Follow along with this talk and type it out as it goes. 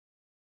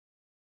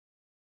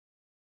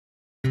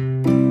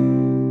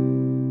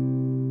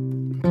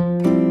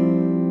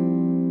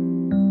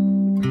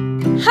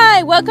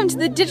Hi, welcome to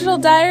the digital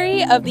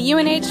diary of the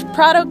UNH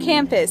Prato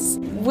campus.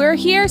 We're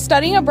here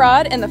studying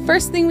abroad, and the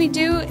first thing we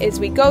do is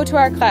we go to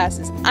our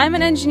classes. I'm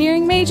an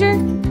engineering major.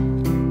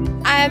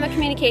 I'm a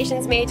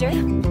communications major.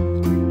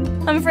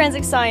 I'm a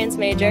forensic science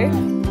major.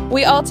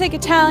 We all take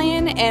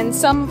Italian, and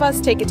some of us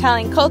take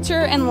Italian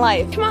culture and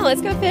life. Come on,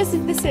 let's go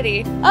visit the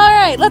city. All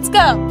right, let's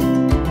go.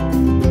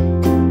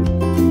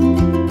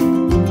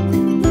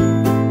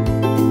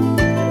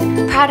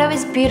 Prato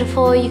is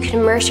beautiful. You can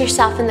immerse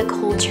yourself in the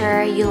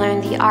culture, you learn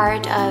the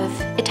art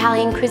of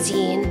Italian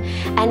cuisine,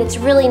 and it's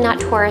really not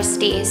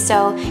touristy,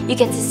 so you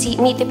get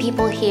to meet the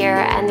people here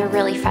and they're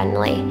really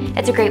friendly.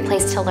 It's a great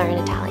place to learn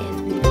Italian.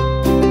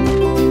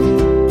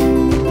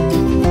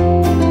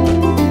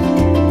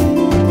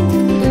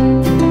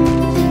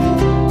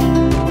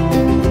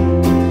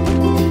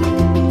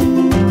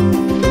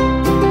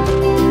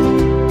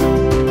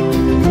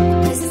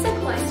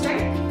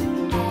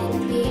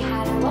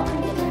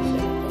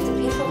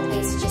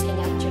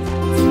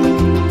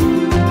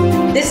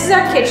 This is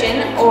our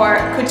kitchen, or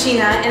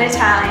cucina in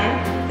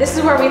Italian. This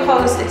is where we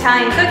host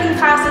Italian cooking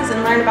classes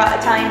and learn about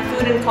Italian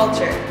food and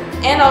culture,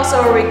 and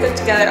also where we cook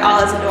together all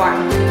as a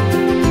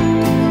dorm.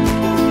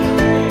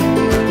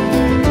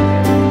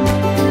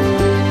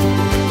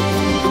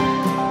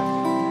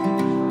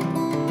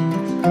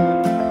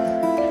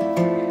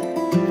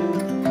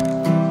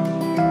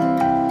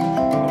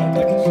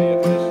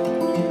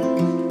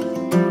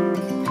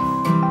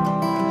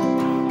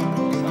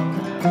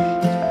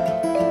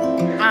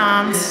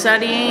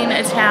 Studying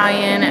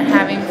Italian,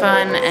 having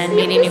fun, and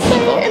meeting new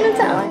people. In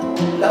Italian.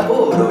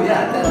 Lavoro,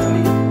 yeah, that's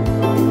me.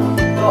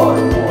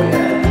 Dormo,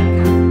 yeah.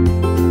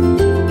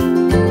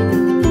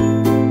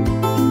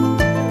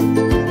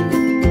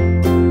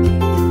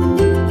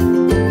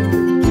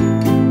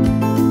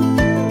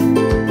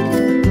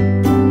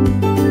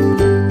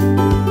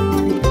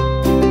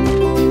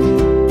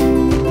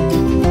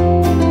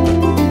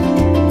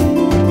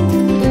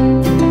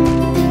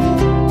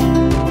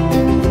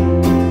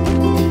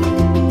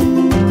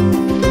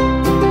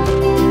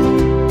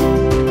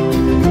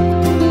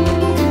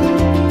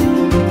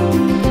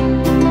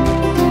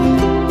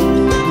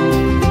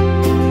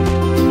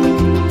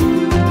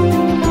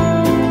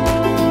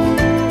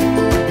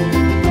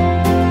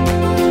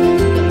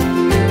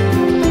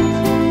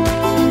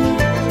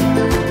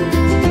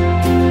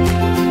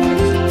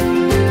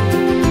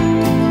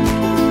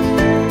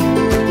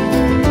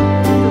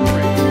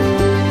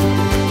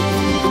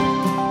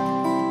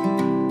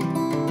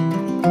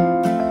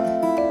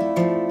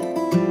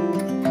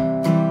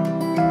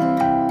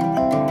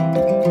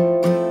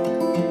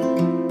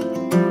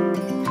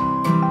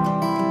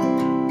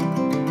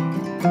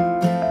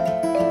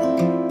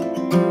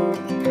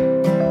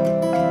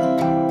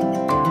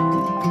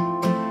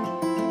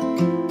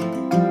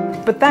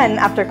 But then,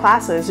 after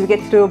classes, we get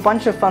to do a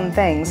bunch of fun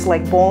things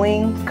like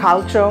bowling,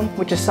 calcio,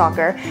 which is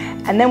soccer,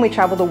 and then we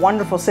travel to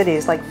wonderful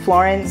cities like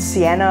Florence,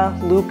 Siena,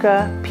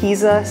 Lucca,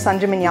 Pisa,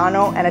 San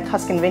Gimignano, and a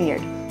Tuscan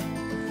vineyard.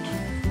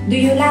 Do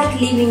you like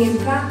living in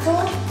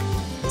Prato?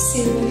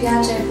 Sì, mi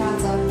piace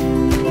Prato.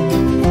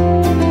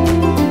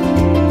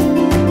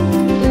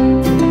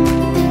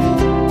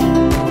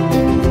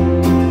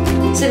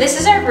 So this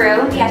is our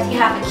room. You have to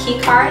have a key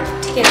card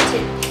to get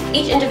to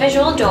each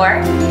individual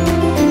door.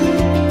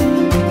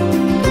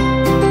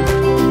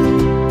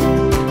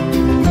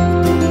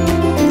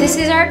 This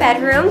is our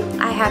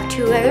bedroom. I have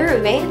two other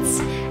roommates,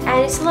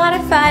 and it's a lot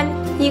of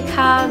fun. You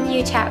come,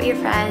 you chat with your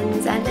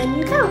friends, and then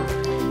you go.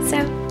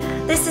 So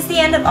this is the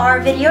end of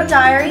our video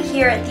diary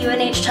here at the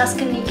UNH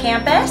Tuscany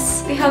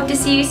campus. we hope to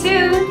see you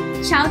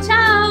soon. Ciao,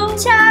 ciao.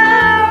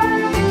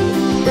 Ciao!